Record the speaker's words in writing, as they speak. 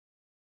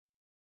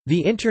The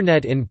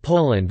Internet in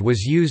Poland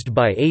was used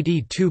by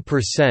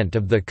 82%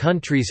 of the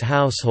country's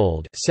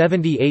household,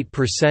 78%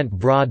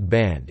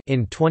 broadband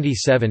in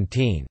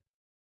 2017.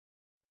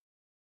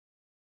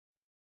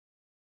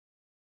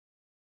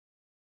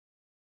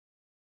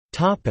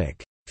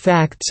 Topic: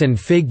 Facts and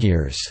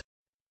figures.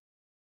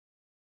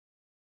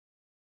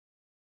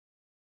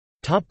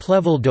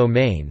 Top-level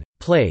domain,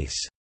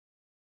 place.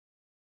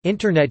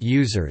 Internet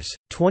users,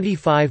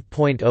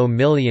 25.0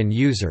 million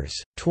users,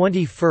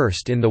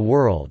 21st in the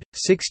world,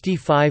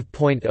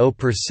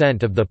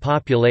 65.0% of the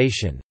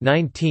population,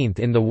 19th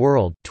in the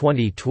world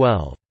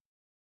 2012.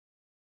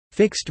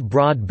 Fixed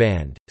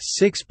broadband,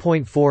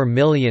 6.4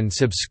 million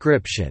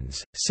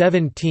subscriptions,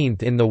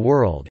 17th in the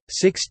world,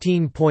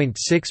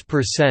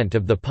 16.6%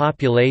 of the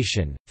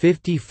population,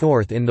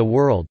 54th in the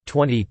world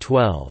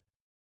 2012.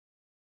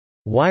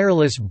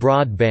 Wireless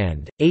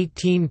broadband,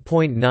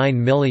 18.9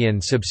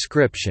 million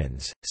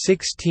subscriptions,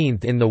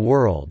 16th in the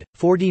world,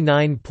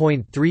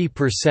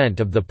 49.3%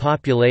 of the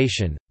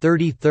population,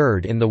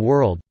 33rd in the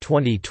world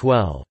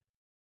 2012.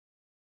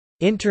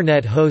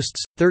 Internet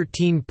hosts,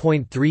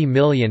 13.3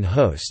 million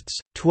hosts,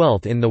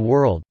 12th in the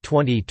world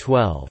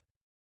 2012.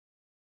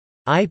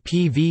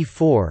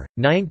 IPv4,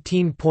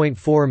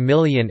 19.4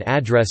 million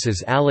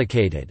addresses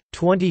allocated,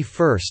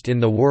 21st in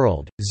the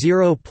world,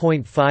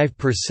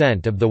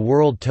 0.5% of the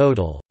world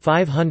total,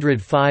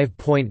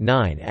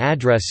 505.9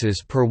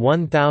 addresses per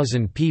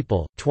 1,000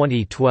 people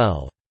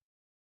 2012.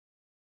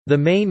 The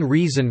main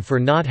reason for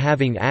not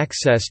having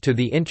access to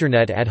the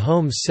Internet at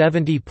home,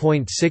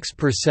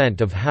 70.6%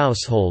 of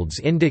households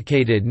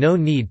indicated no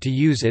need to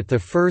use it. The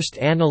first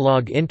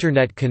analog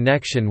Internet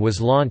connection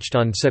was launched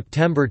on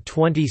September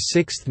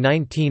 26,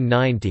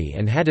 1990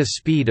 and had a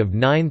speed of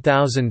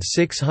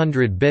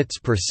 9,600 bits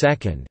per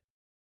second.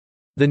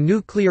 The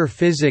Nuclear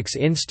Physics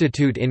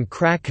Institute in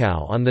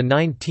Krakow on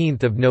 19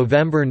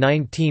 November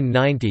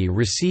 1990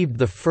 received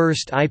the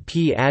first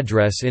IP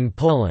address in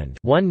Poland,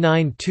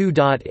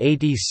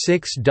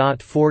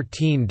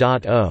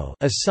 192.86.14.0,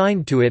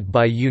 assigned to it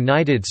by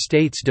United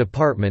States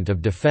Department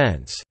of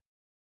Defense.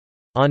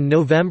 On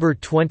November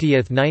 20,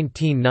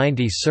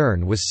 1990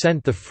 CERN was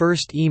sent the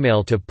first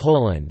email to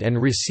Poland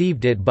and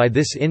received it by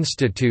this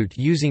institute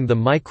using the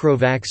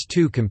Microvax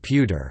 2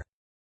 computer.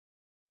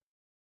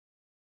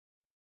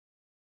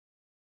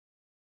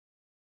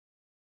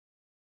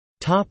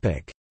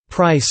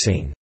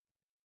 Pricing.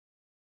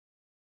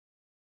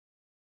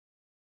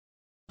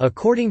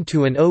 According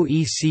to an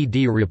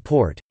OECD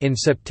report, in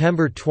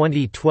September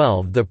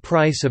 2012 the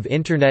price of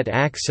Internet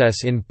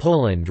access in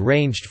Poland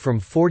ranged from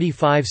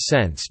 45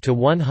 cents to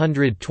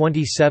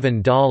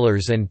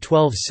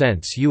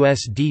 $127.12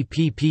 USD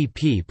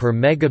PPP per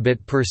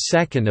megabit per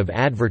second of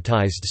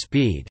advertised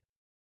speed.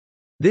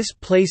 This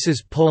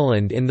places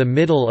Poland in the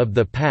middle of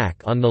the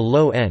pack on the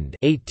low end,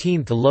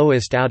 18th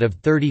lowest out of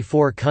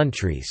 34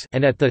 countries,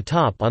 and at the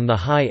top on the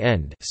high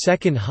end,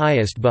 second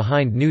highest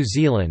behind New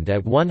Zealand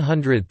at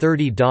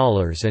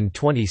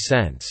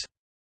 $130.20.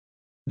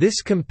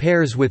 This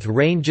compares with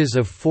ranges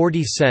of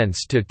 40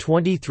 cents to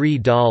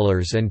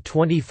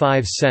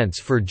 $23.25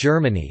 for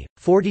Germany,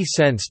 40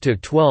 cents to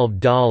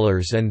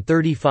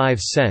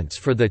 $12.35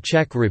 for the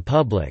Czech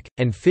Republic,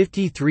 and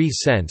 53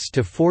 cents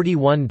to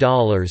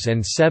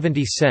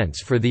 $41.70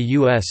 for the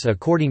US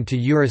according to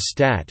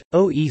Eurostat,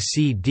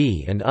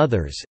 OECD and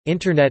others.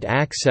 Internet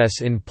access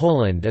in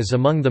Poland is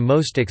among the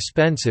most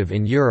expensive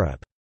in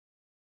Europe.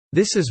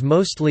 This is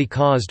mostly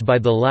caused by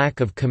the lack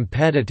of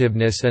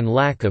competitiveness and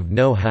lack of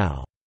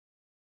know-how.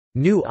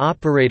 New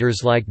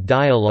operators like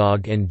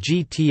Dialog and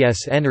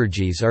GTS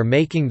Energies are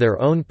making their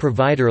own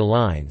provider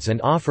lines and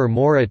offer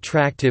more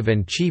attractive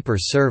and cheaper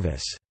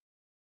service.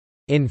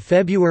 In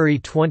February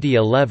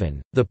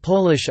 2011, the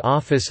Polish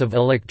Office of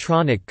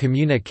Electronic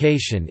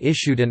Communication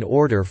issued an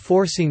order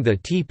forcing the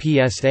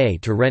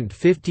TPSA to rent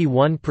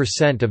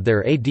 51% of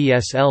their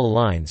ADSL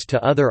lines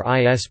to other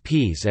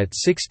ISPs at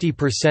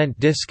 60%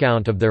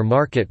 discount of their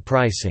market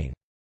pricing.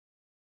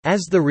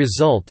 As the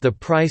result, the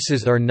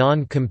prices are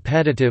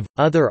non-competitive.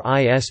 Other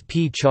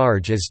ISP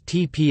charge as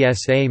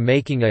TPSA,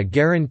 making a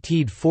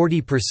guaranteed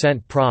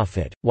 40%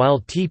 profit,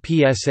 while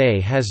TPSA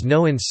has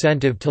no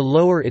incentive to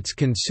lower its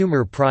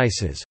consumer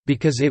prices,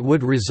 because it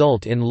would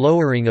result in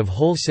lowering of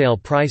wholesale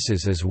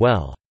prices as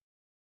well.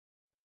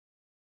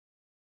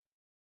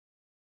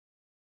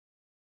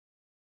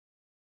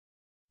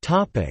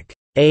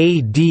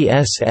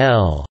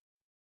 ADSL.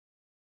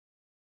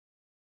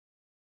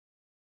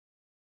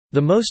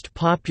 The most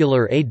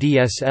popular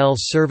ADSL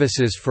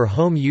services for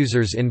home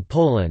users in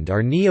Poland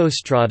are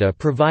Neostrada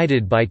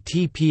provided by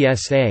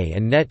TPSA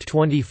and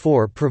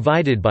Net24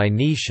 provided by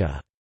Nisha.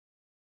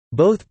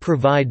 Both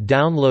provide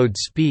download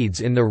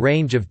speeds in the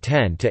range of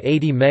 10 to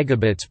 80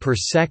 megabits per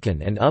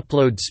second and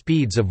upload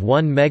speeds of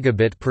 1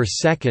 megabit per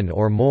second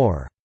or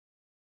more.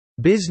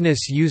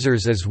 Business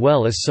users as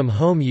well as some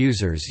home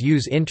users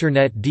use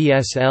Internet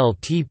DSL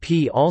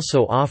TP,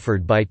 also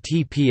offered by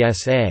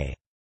TPSA.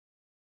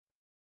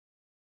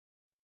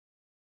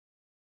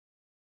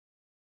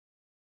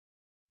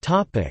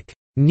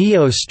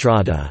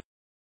 Neostrada.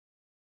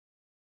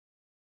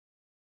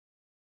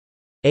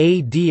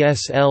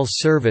 ADSL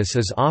service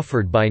is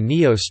offered by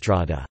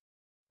Neostrada.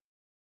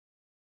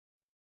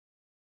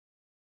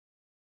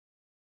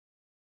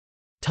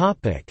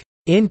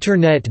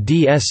 Internet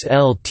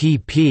DSL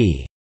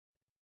TP.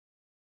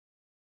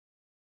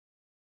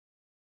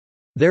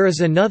 There is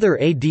another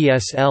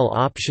ADSL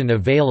option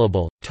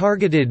available,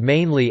 targeted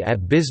mainly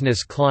at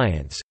business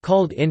clients,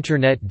 called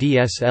Internet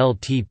DSL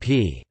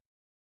TP.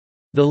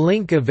 The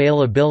link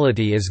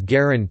availability is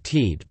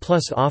guaranteed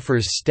plus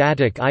offers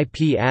static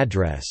IP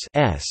address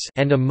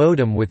and a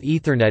modem with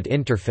Ethernet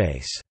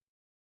interface.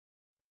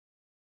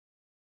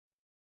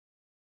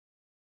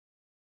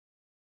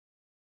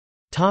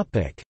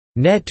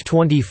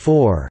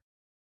 Net24.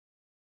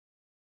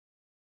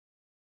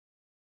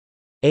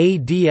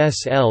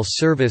 ADSL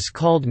service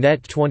called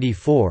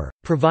Net24,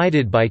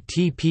 provided by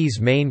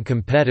TP's main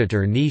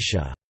competitor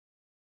Nisha.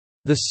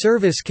 The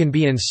service can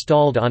be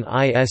installed on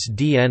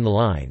ISDN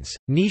lines.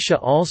 Nisha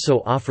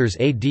also offers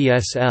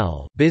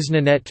ADSL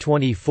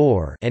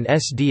BusinessNet24 and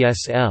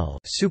SDSL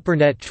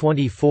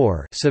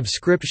SuperNet24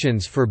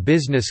 subscriptions for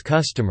business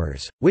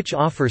customers, which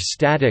offer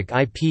static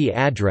IP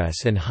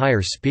address and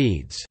higher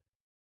speeds.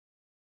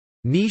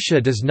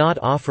 Nisha does not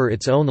offer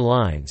its own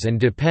lines and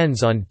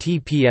depends on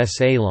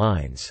TPSA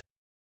lines.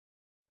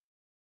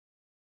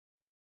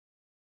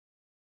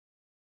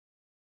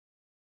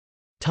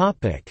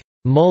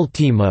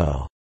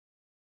 Multimo.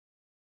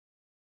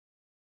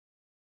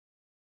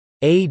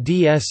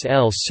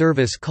 ADSL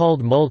service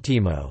called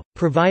Multimo,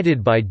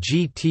 provided by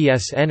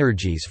GTS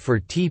Energies for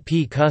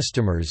TP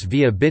customers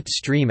via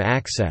bitstream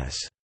access.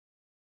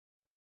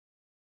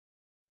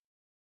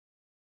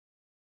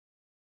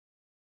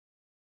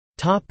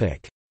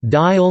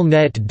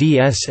 DialNET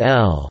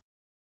DSL.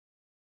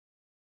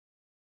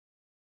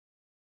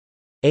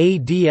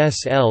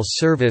 ADSL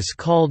service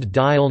called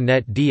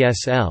DialNET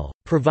DSL,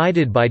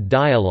 provided by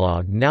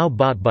Dialog, now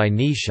bought by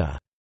Nisha.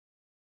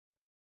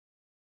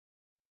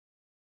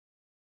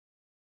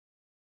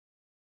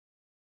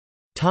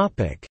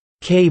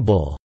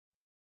 Cable.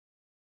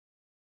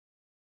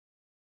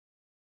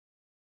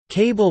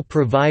 Cable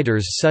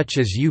providers such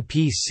as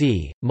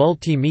UPC,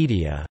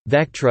 Multimedia,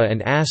 Vectra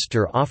and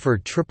ASTER offer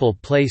triple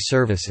play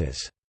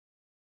services.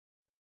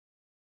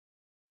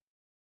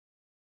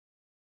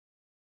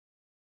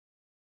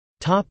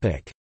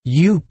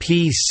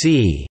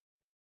 UPC.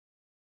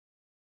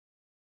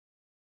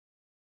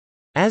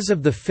 As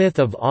of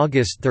 5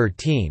 August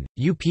 13,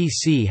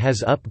 UPC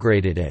has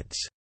upgraded its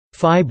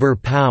fiber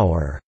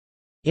power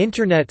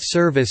Internet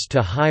service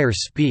to higher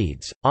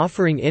speeds,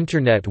 offering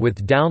Internet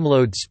with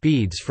download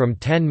speeds from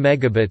 10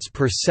 megabits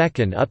per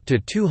second up to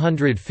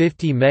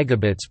 250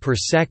 megabits per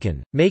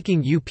second,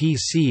 making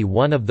UPC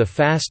one of the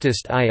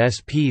fastest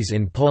ISPs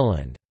in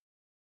Poland.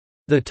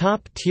 The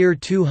top-tier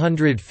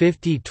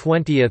 250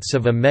 twentieths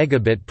of a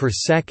megabit per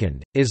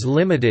second, is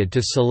limited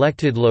to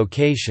selected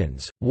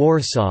locations,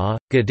 Warsaw,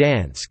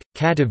 Gdansk,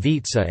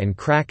 Katowice and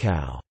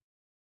Kraków.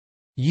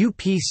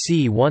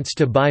 UPC wants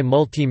to buy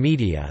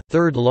Multimedia,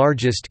 third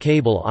largest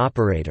cable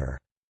operator.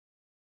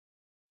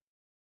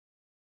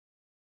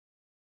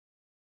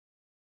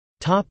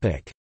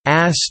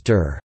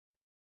 ASTER.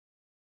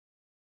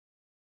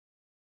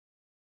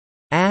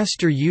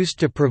 ASTER used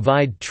to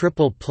provide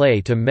triple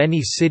play to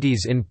many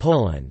cities in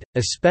Poland,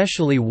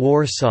 especially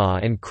Warsaw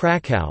and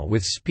Kraków,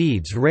 with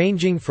speeds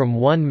ranging from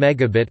 1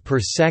 megabit per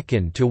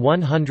second to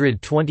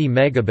 120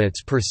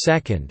 megabits per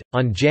second.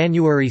 On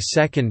January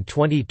 2,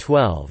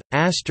 2012,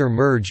 ASTER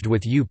merged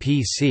with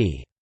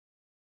UPC.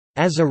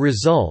 As a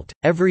result,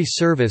 every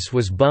service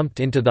was bumped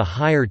into the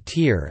higher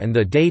tier and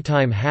the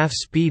daytime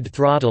half-speed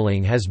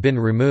throttling has been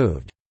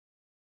removed.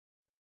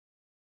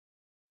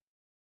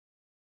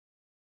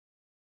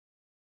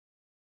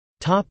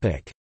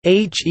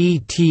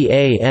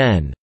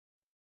 HETAN.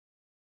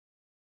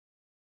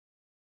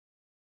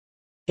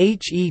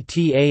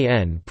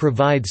 HETAN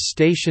provides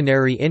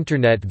stationary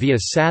Internet via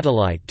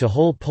satellite to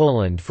whole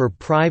Poland for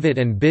private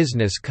and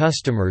business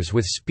customers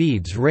with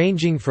speeds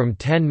ranging from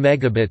 10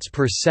 megabits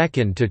per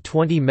second to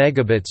 20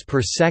 megabits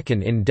per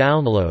second in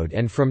download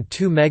and from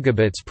 2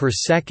 megabits per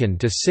second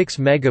to 6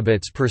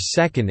 megabits per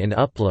second in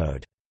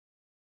upload.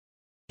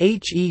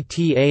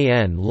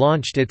 HETAN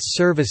launched its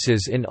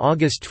services in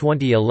August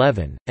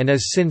 2011, and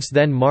is since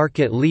then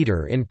market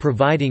leader in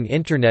providing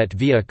Internet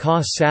via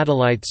KA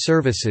satellite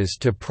services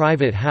to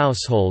private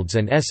households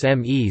and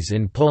SMEs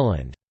in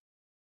Poland.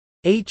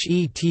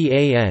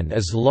 HETAN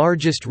is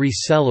largest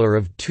reseller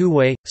of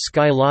two-way,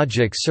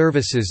 Skylogic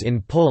services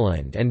in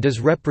Poland and does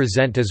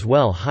represent as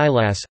well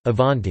Hylas,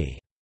 Avanti.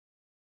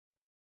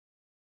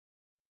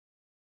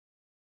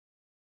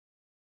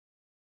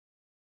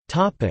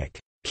 KORBANK.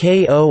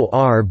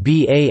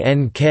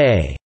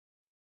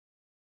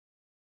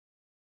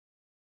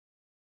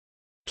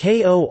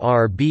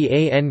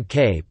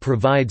 KORBANK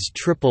provides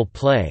triple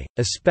play,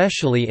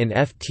 especially in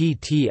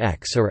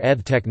FTTX or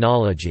EV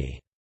technology.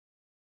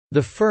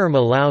 The firm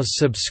allows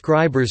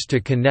subscribers to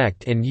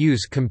connect and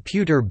use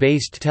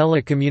computer-based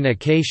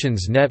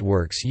telecommunications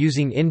networks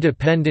using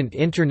independent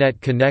Internet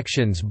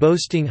connections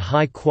boasting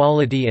high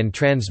quality and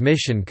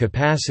transmission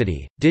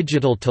capacity,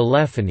 digital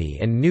telephony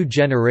and new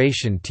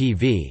generation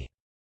TV.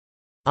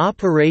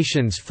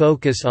 Operations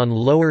focus on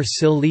Lower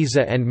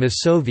Silesia and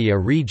Masovia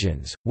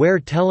regions, where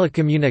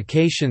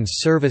telecommunications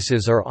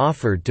services are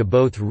offered to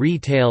both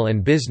retail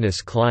and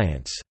business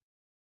clients.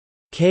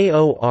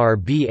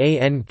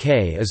 KORBANK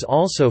is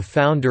also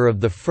founder of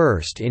the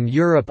first in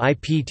Europe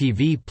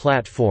IPTV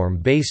platform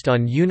based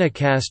on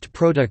unicast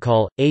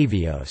protocol,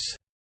 Avios.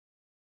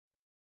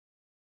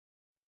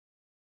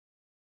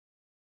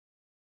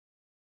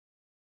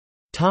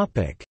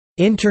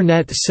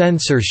 Internet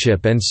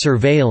censorship and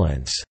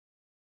surveillance.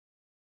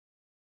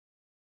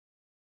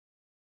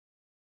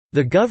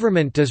 The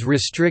government does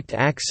restrict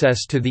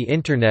access to the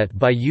Internet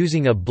by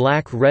using a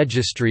black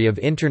registry of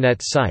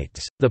Internet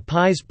sites, the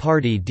PiS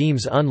party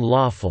deems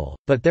unlawful,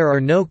 but there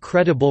are no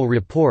credible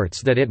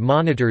reports that it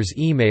monitors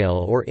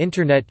email or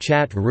Internet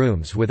chat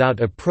rooms without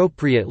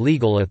appropriate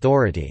legal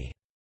authority.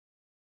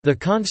 The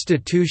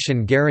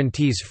Constitution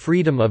guarantees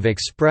freedom of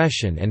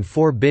expression and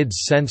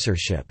forbids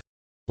censorship.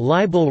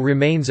 Libel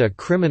remains a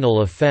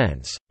criminal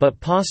offense, but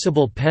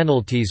possible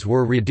penalties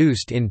were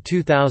reduced in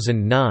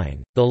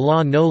 2009. The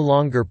law no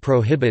longer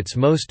prohibits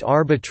most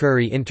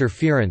arbitrary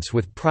interference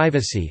with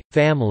privacy,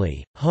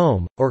 family,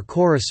 home, or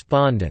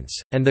correspondence,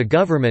 and the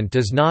government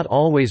does not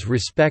always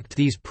respect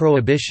these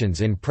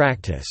prohibitions in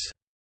practice.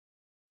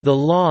 The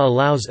law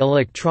allows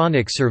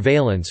electronic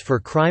surveillance for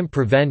crime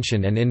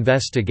prevention and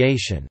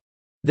investigation.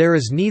 There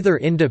is neither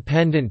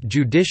independent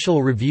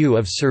judicial review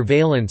of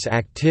surveillance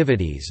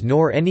activities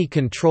nor any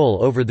control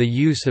over the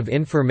use of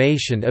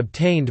information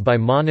obtained by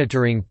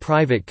monitoring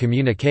private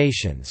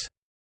communications.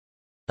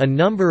 A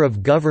number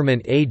of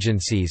government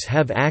agencies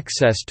have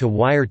access to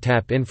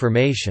wiretap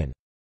information.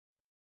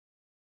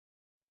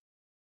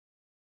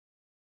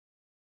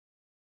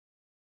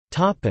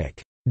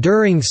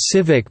 During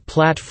Civic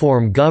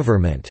Platform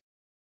government.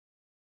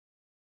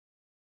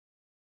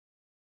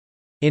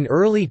 In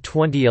early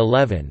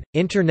 2011,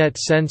 Internet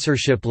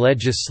censorship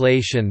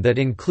legislation that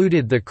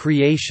included the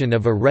creation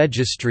of a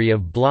registry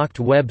of blocked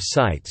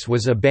websites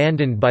was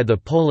abandoned by the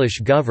Polish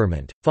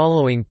government,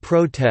 following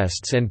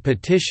protests and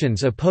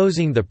petitions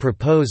opposing the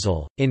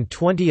proposal. In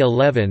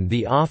 2011,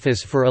 the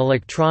Office for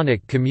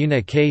Electronic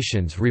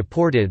Communications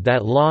reported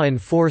that law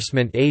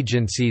enforcement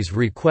agencies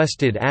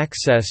requested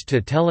access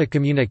to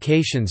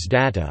telecommunications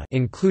data,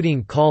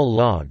 including call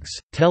logs,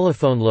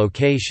 telephone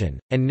location,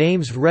 and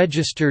names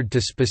registered to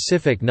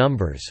specific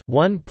numbers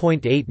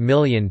 1.8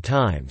 million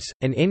times,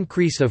 an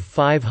increase of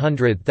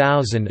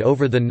 500,000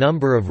 over the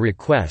number of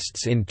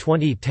requests in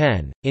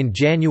 2010. In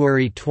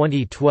January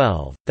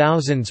 2012,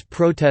 thousands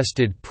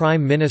protested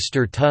Prime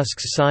Minister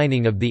Tusk's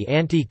signing of the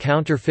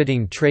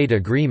Anti-Counterfeiting Trade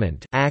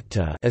Agreement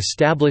 (ACTA),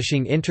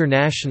 establishing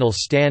international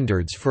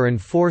standards for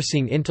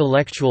enforcing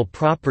intellectual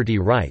property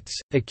rights,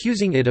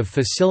 accusing it of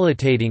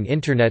facilitating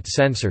Internet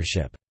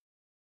censorship.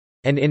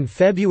 And in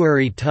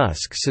February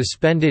Tusk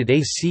suspended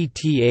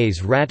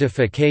ACTA's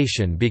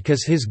ratification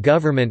because his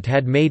government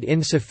had made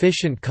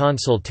insufficient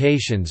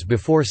consultations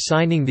before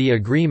signing the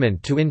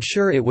agreement to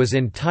ensure it was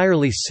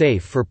entirely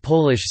safe for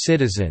Polish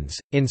citizens.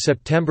 In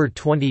September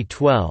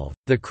 2012,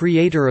 the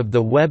creator of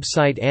the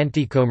website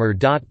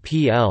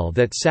Antykomor.pl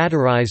that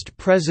satirized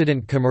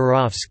President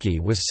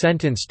Komorowski was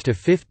sentenced to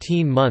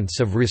 15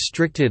 months of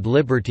restricted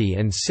liberty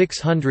and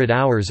 600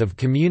 hours of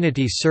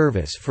community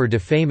service for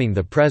defaming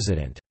the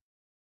president.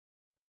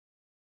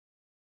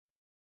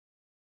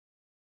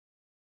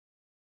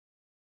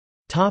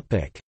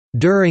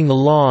 During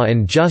Law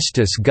and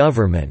Justice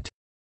government.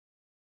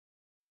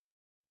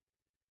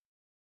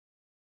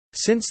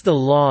 Since the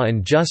Law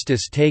and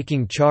Justice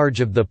taking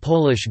charge of the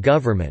Polish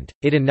government,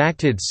 it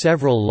enacted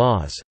several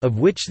laws, of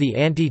which the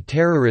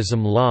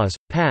anti-terrorism laws,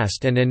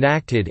 passed and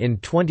enacted in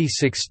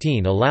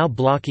 2016, allow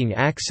blocking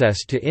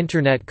access to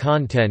Internet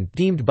content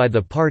deemed by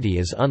the party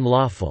as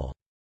unlawful.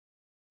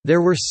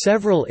 There were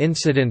several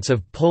incidents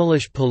of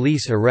Polish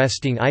police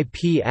arresting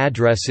IP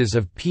addresses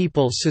of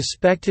people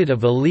suspected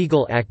of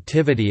illegal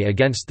activity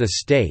against the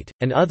state,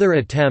 and other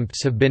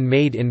attempts have been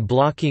made in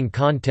blocking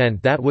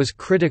content that was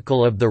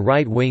critical of the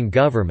right-wing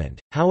government.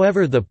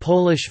 However, the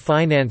Polish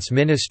Finance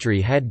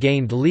Ministry had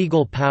gained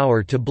legal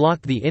power to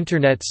block the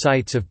Internet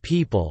sites of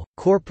people,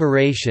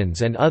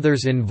 corporations and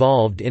others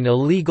involved in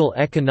illegal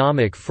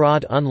economic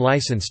fraud,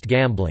 unlicensed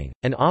gambling,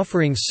 and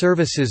offering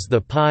services the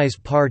PiS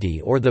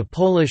party or the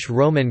Polish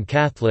Roman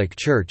Catholic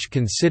Church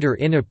consider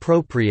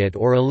inappropriate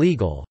or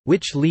illegal,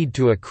 which lead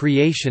to a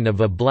creation of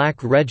a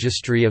black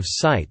registry of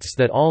sites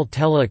that all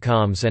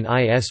telecoms and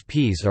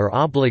ISPs are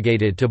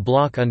obligated to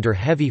block under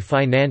heavy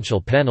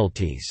financial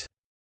penalties.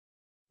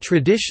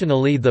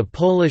 Traditionally, the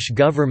Polish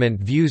government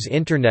views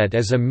Internet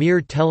as a mere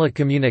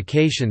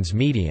telecommunications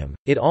medium.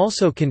 It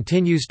also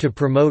continues to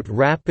promote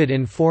rapid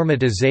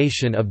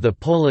informatization of the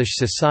Polish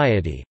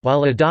society,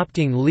 while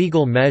adopting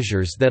legal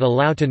measures that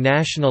allow to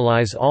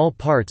nationalize all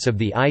parts of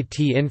the IT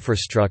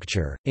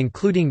infrastructure,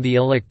 including the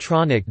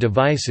electronic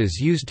devices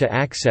used to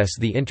access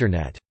the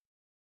Internet.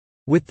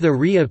 With the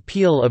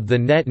re-appeal of the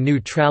net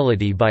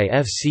neutrality by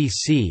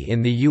FCC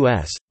in the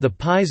US, the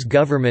PiS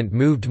government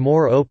moved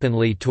more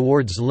openly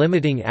towards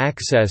limiting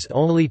access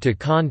only to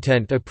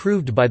content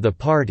approved by the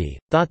party.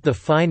 The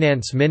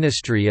Finance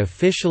Ministry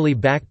officially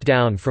backed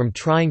down from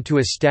trying to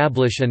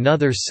establish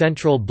another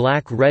central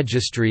black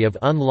registry of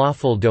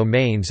unlawful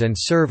domains and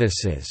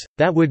services,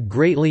 that would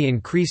greatly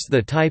increase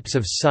the types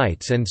of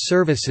sites and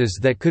services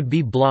that could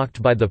be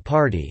blocked by the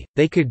party.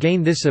 They could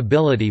gain this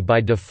ability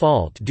by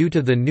default due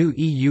to the new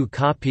EU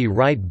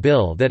copyright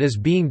bill that is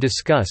being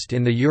discussed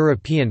in the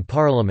European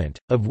Parliament,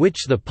 of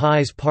which the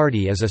PiS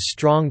party is a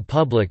strong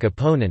public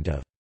opponent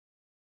of.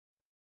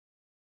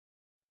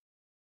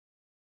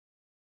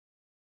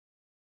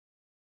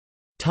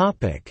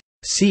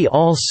 See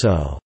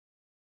also: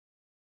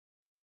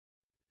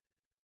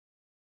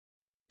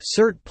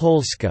 CERT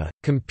Polska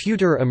 –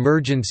 Computer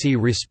Emergency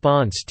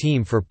Response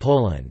Team for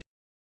Poland.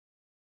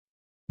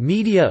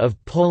 Media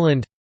of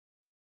Poland.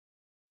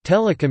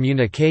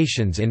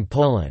 Telecommunications in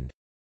Poland.